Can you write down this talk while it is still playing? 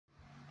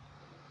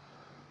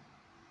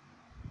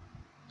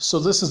So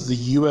this is the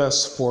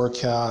U.S.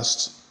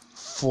 forecast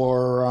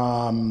for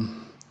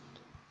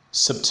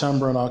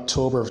September and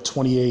October of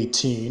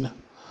 2018,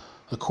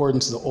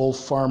 according to the Old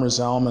Farmer's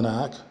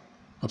Almanac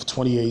of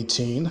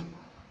 2018.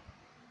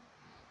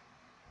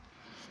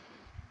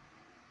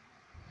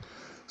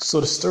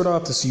 So to start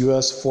off this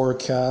U.S.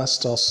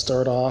 forecast, I'll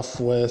start off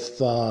with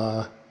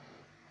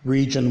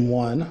Region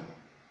 1,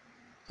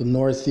 the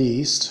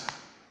Northeast.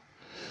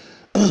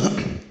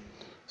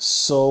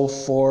 So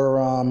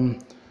for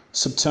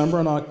September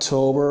and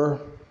October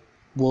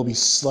will be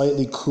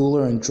slightly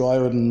cooler and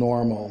drier than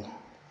normal.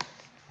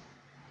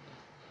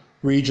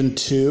 Region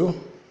 2,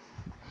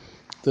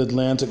 the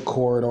Atlantic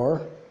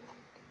corridor.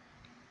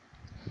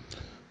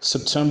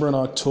 September and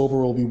October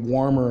will be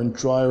warmer and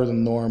drier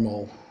than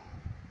normal.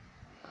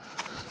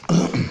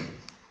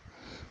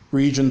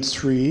 Region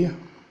 3,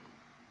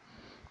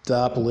 the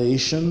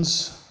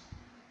Appalachians.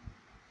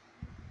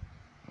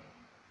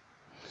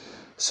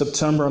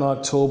 September and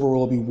October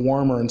will be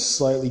warmer and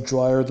slightly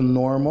drier than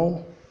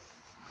normal.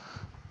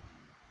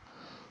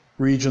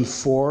 Region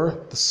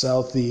 4, the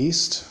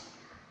Southeast.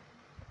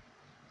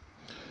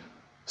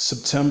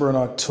 September and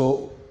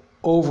October,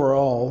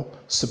 overall,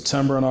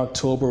 September and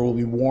October will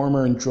be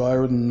warmer and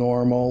drier than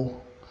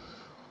normal.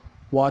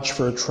 Watch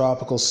for a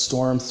tropical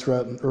storm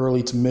threat in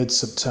early to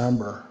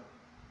mid-September.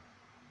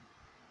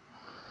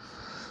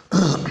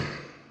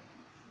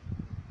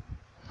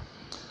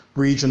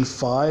 Region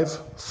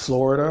 5,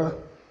 Florida.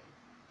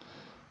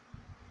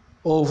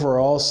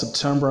 Overall,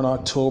 September and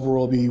October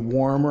will be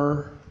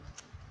warmer.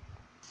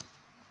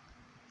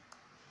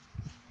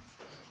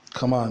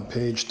 Come on,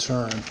 page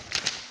turn.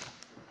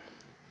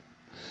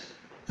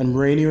 And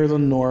rainier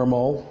than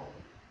normal.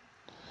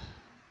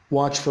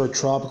 Watch for a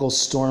tropical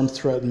storm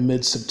threat in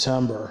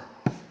mid-September.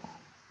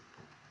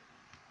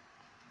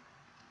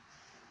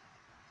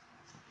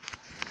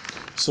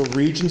 So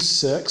Region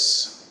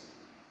 6.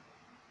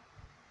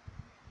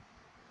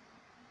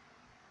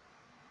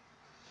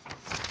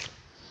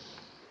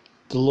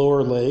 The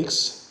lower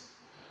lakes.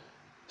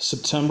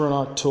 September and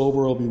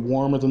October will be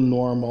warmer than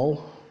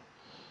normal.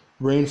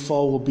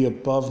 Rainfall will be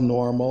above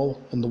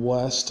normal in the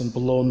west and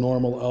below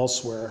normal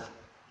elsewhere.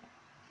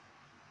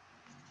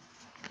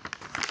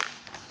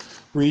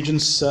 Region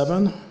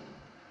 7.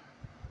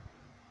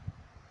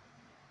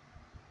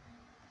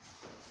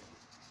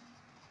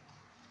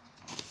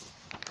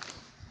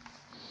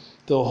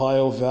 The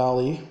Ohio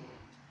Valley.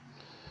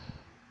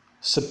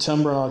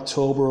 September and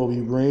October will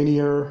be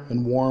rainier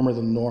and warmer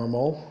than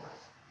normal.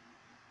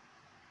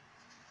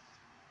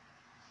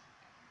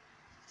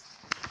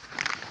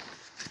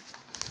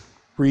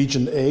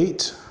 Region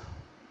 8.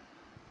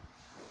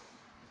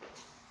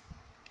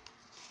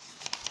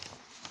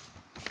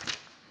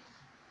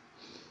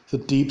 The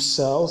Deep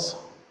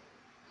South.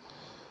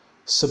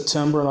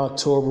 September and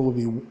October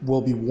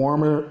will be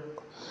warmer.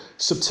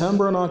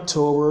 September and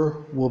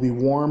October will be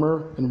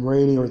warmer and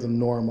rainier than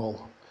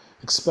normal.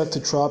 Expect a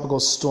tropical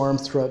storm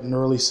threat in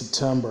early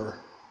September.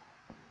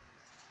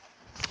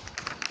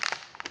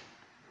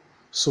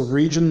 So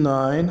Region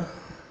 9.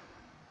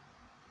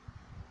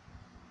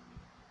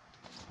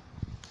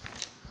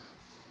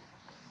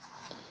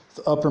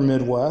 The Upper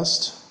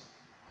Midwest.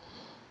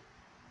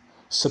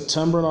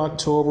 September and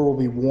October will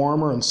be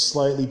warmer and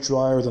slightly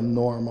drier than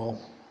normal.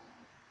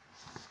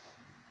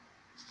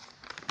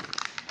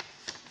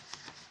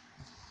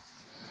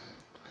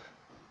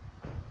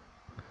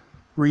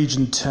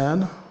 Region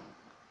 10.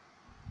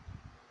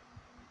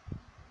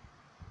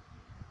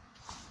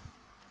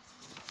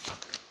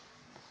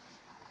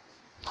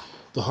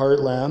 The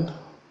Heartland.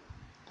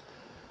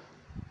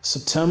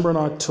 September and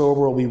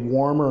October will be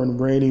warmer and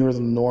rainier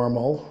than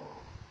normal.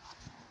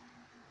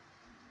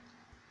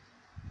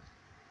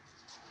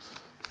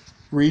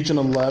 Region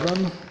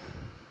 11.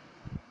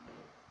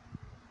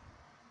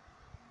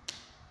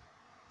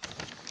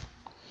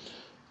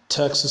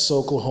 Texas,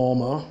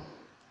 Oklahoma.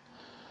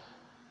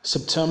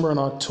 September and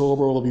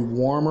October will be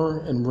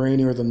warmer and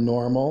rainier than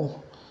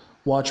normal.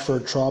 Watch for a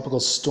tropical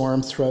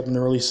storm threat in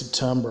early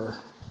September.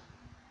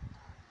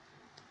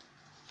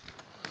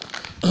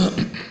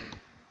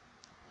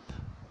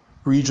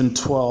 Region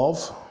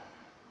 12.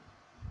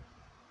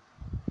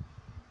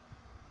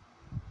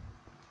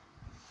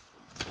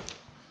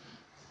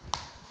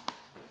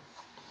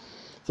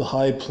 The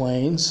High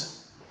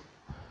Plains.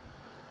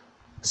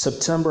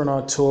 September and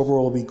October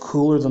will be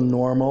cooler than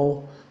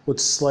normal with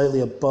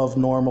slightly above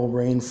normal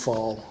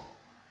rainfall.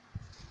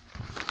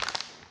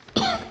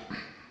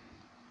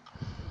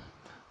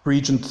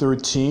 Region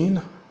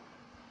 13.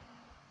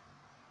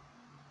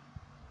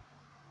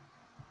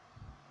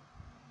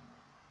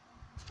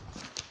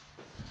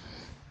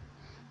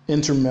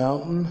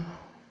 Intermountain.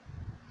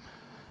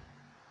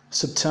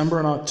 September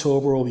and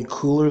October will be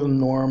cooler than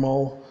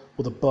normal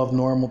with above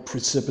normal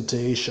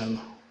precipitation.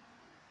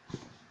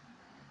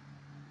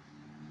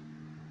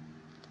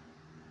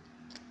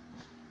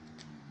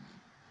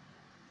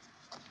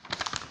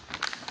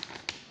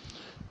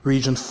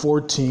 Region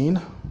 14.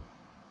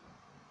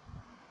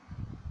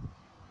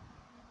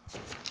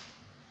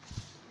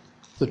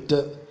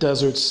 the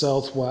desert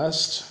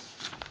Southwest.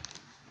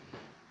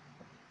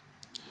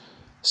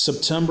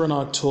 September and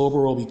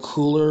October will be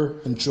cooler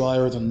and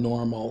drier than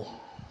normal.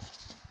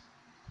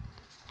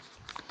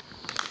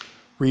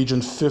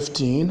 Region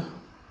 15.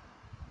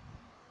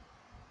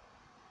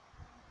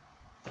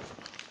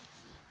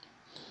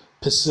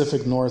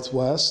 Pacific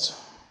Northwest.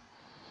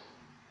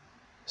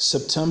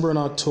 September and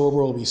October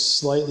will be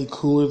slightly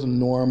cooler than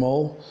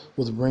normal,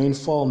 with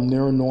rainfall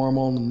near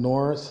normal in the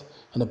north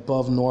and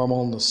above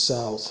normal in the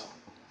south.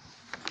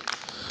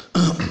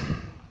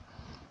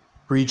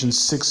 Region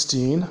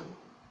 16.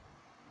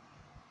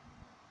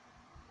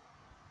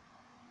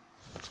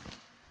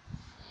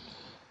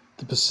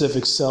 The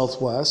Pacific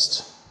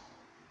Southwest.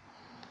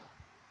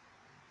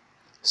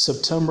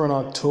 September and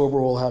October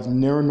will have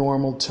near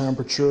normal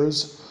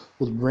temperatures,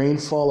 with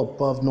rainfall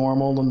above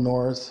normal in the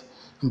north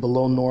and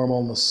below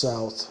normal in the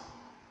south.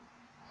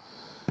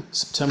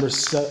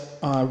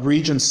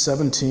 Region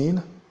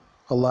 17,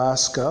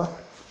 Alaska.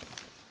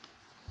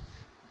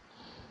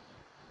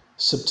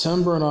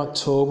 September and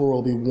October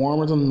will be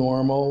warmer than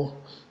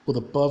normal, with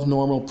above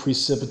normal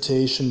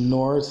precipitation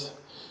north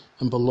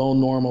and below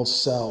normal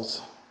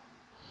south.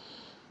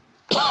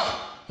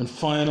 And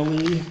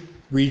finally,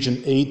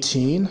 Region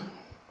 18,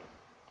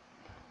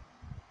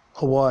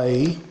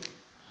 Hawaii.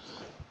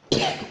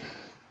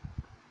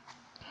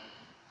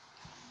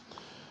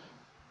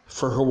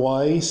 For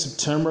Hawaii,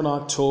 September and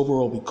October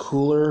will be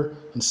cooler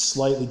and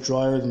slightly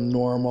drier than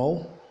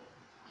normal.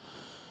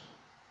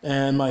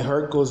 And my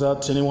heart goes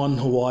out to anyone in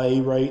Hawaii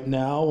right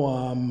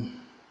now.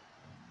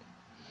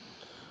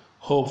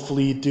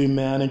 Hopefully you do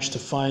manage to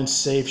find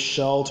safe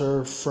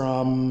shelter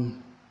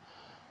from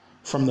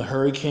the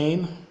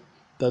hurricane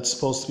that's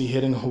supposed to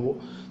be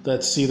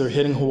that's either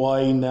hitting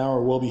Hawaii now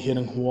or will be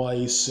hitting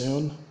Hawaii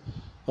soon.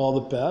 All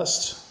the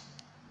best.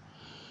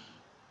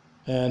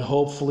 And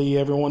hopefully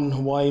everyone in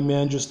Hawaii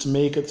manages to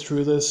make it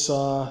through this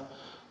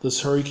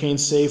hurricane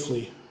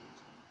safely.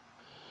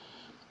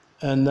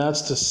 And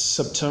that's the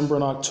September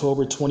and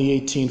October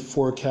 2018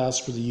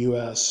 forecast for the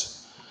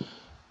U.S.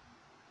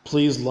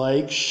 Please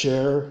like,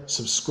 share,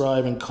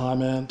 subscribe, and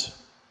comment.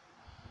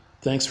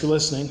 Thanks for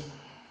listening.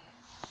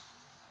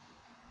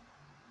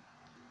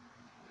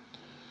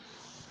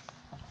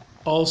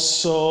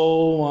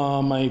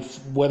 Also, my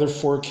weather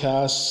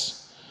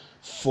forecasts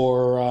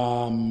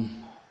for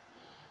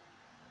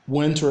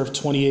winter of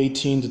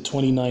 2018 to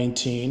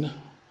 2019,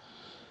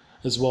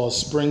 as well as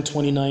spring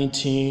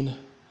 2019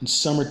 and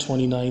summer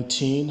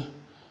 2019,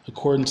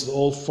 according to the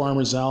Old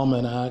Farmer's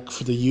Almanac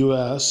for the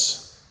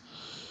U.S.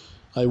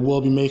 I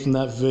will be making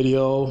that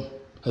video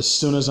as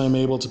soon as I'm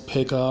able to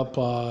pick up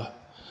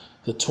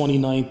the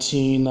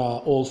 2019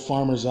 Old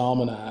Farmer's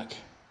Almanac,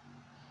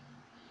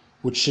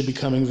 which should be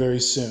coming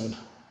very soon.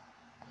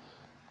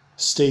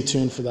 Stay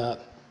tuned for that.